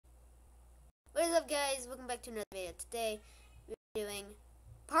What is up, guys? Welcome back to another video. Today we're doing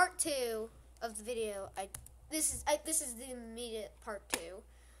part 2 of the video. This is the immediate part 2.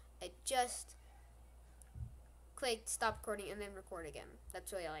 I just clicked stop recording and then record again.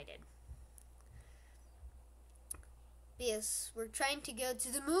 That's really all I did. Yes, we're trying to go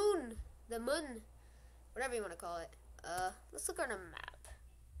to the moon. The moon. Whatever you want to call it. Let's look on a map.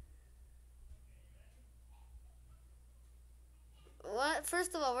 What?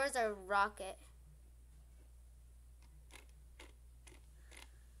 First of all, where's our rocket?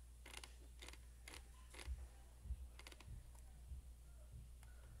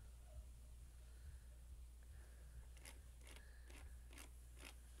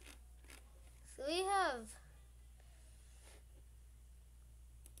 So we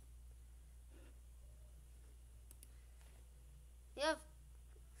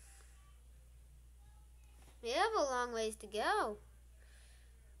have a long ways to go.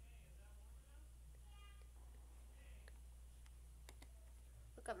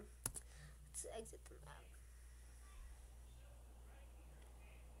 Let's exit the map.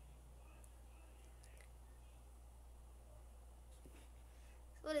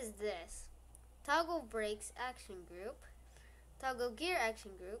 So what is this? Toggle brakes action group. Toggle gear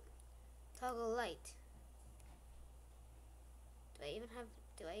action group. Toggle light. Do I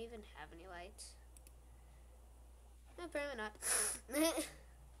even have any lights? No, apparently not.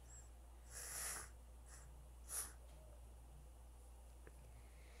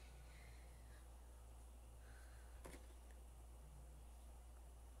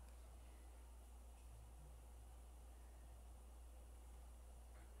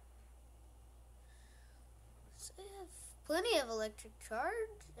 So I have plenty of electric charge,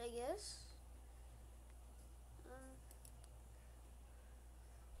 I guess.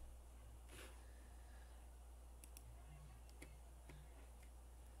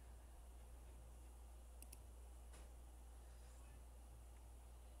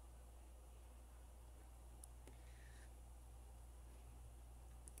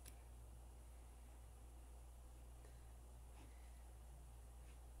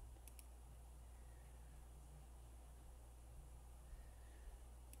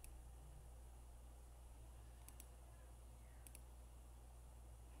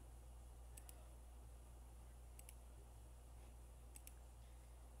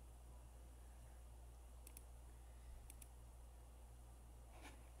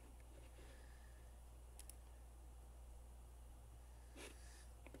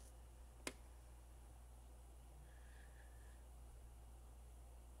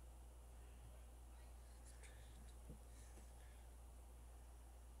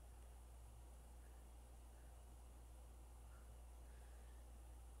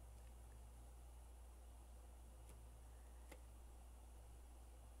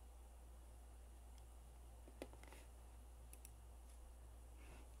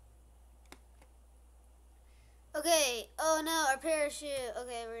 Okay, oh no, our parachute.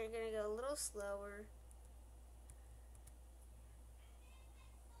 Okay, we're gonna go a little slower.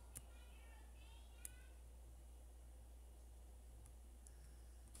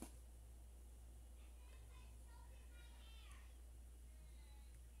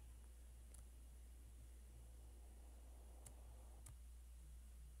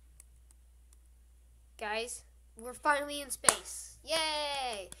 Guys, we're finally in space.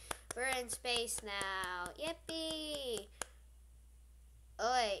 Yay! We're in space now. Yippee!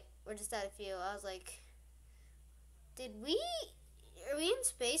 Oh wait, we're just out of fuel. I was like, are we in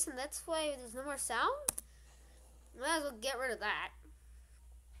space and that's why there's no more sound? Might as well get rid of that.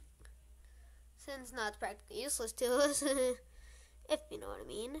 Since now it's practically useless to us. If you know what I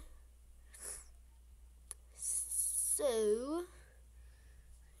mean. So,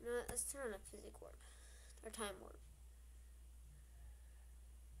 you know what, let's turn on a physics warp. Or time warp.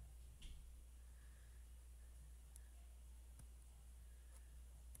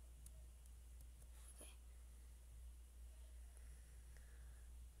 Okay.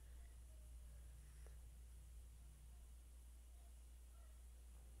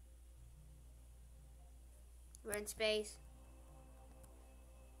 We're in space.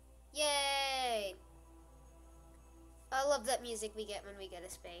 Yay! I love that music we get when we go to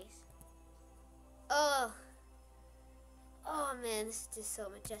space. Oh man, this is just so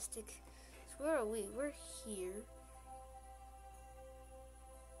majestic. So where are we? We're here.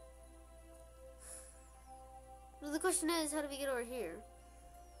 Well, the question is, how do we get over here?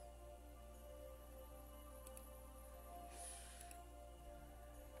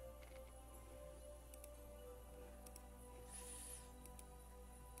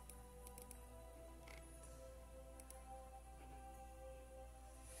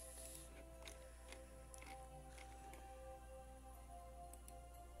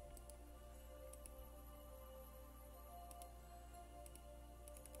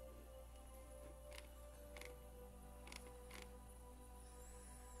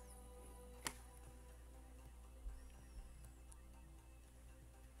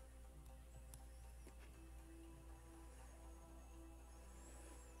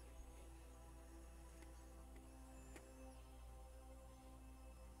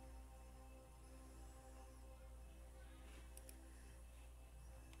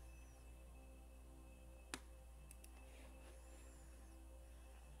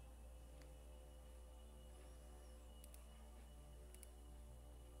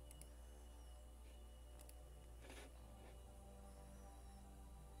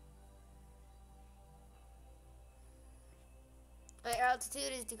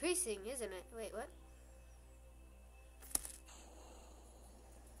 altitude is decreasing, isn't it? Wait, what?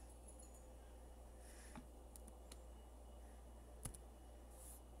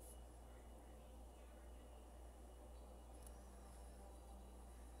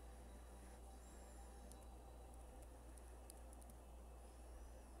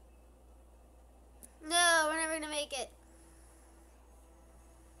 No, we're never gonna make it.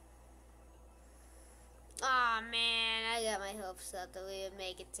 Aw, oh, man, I got my hopes up that we would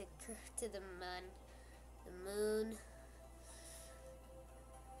make it to the moon. The moon.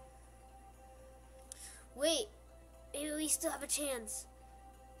 Wait, maybe we still have a chance.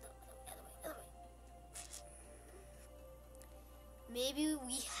 Other way. Maybe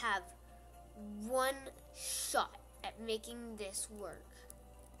we have one shot at making this work.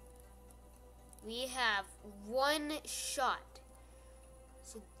 We have one shot.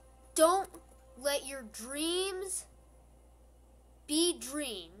 So don't let your dreams be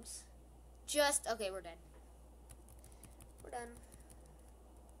dreams. Just, okay, we're done. We're done.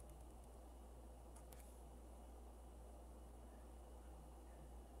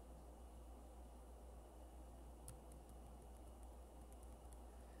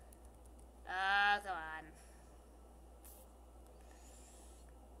 Come on.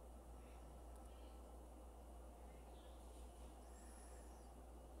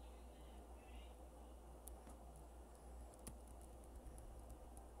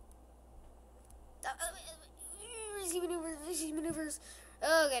 Risky maneuvers.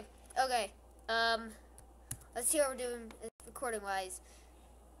 Okay. Let's see what we're doing recording-wise.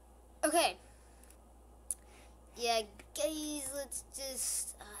 Okay. Yeah, guys, let's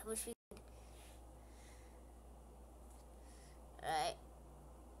just... I wish we could... Alright.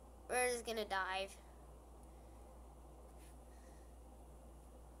 We're just gonna dive.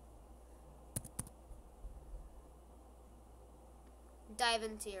 Dive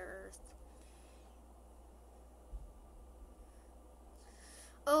into your earth.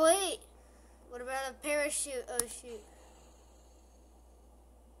 Oh, wait. What about a parachute? Oh, shoot.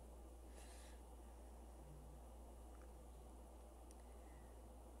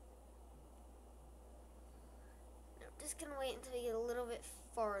 No, I'm just gonna wait until we get a little bit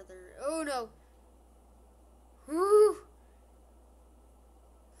farther. Oh, no. Woo!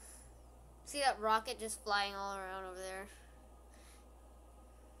 See that rocket just flying all around over there?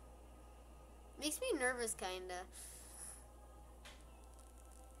 Makes me nervous, kinda.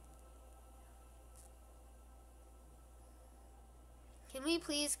 Can we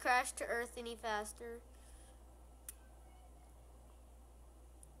please crash to Earth any faster?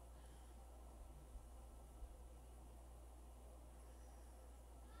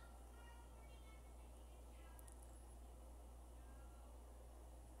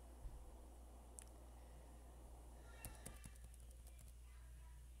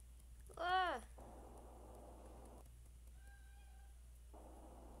 Ah!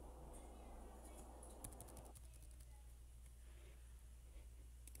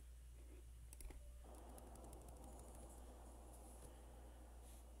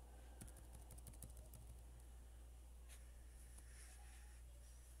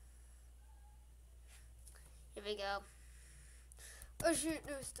 Here we go. Oh shoot,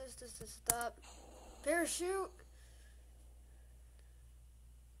 no, stop. Parachute!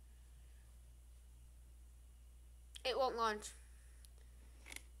 It won't launch.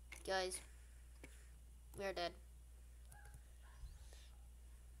 Guys, we're dead.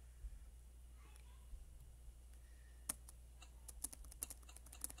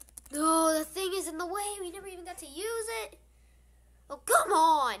 No, the thing is in the way. We never even got to use it. Oh, come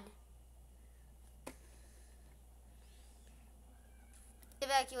on.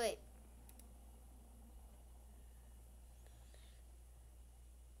 Evacuate.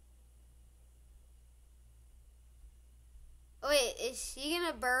 Oh, wait, is she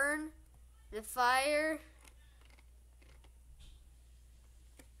gonna burn the fire?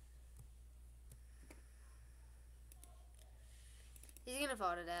 She's gonna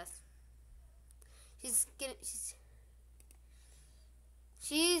fall to death.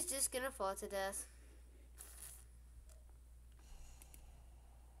 She's just gonna fall to death.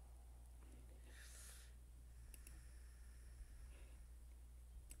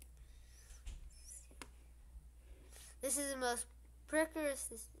 This is the most precarious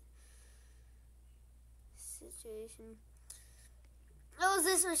situation. Oh, is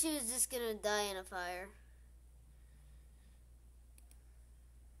this where she was just gonna die in a fire?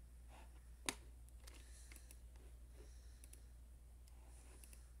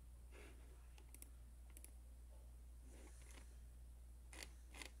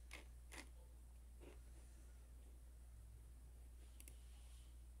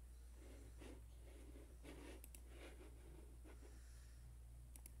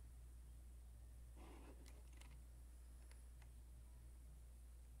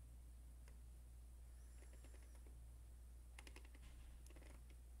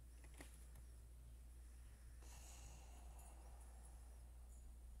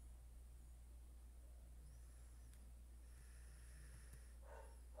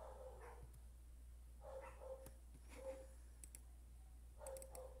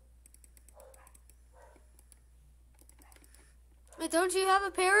 don't you have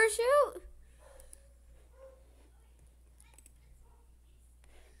a parachute?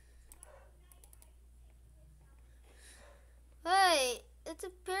 Wait, it's a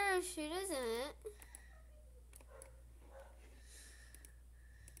parachute, isn't it?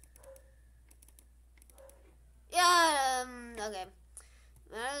 Yeah, okay.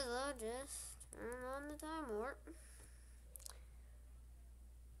 Might as well just turn on the time warp.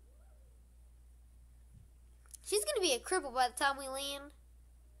 She's gonna be a cripple by the time we land.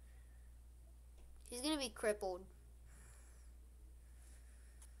 She's gonna be crippled.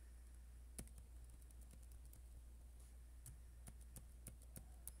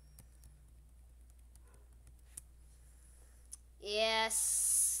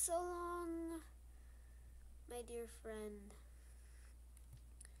 Yes, so long, my dear friend.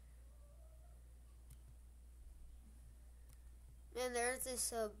 Man, the Earth is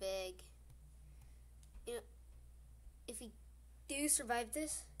so big. You know, if we do survive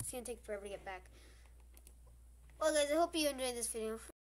this, it's gonna take forever to get back. Well, guys, I hope you enjoyed this video.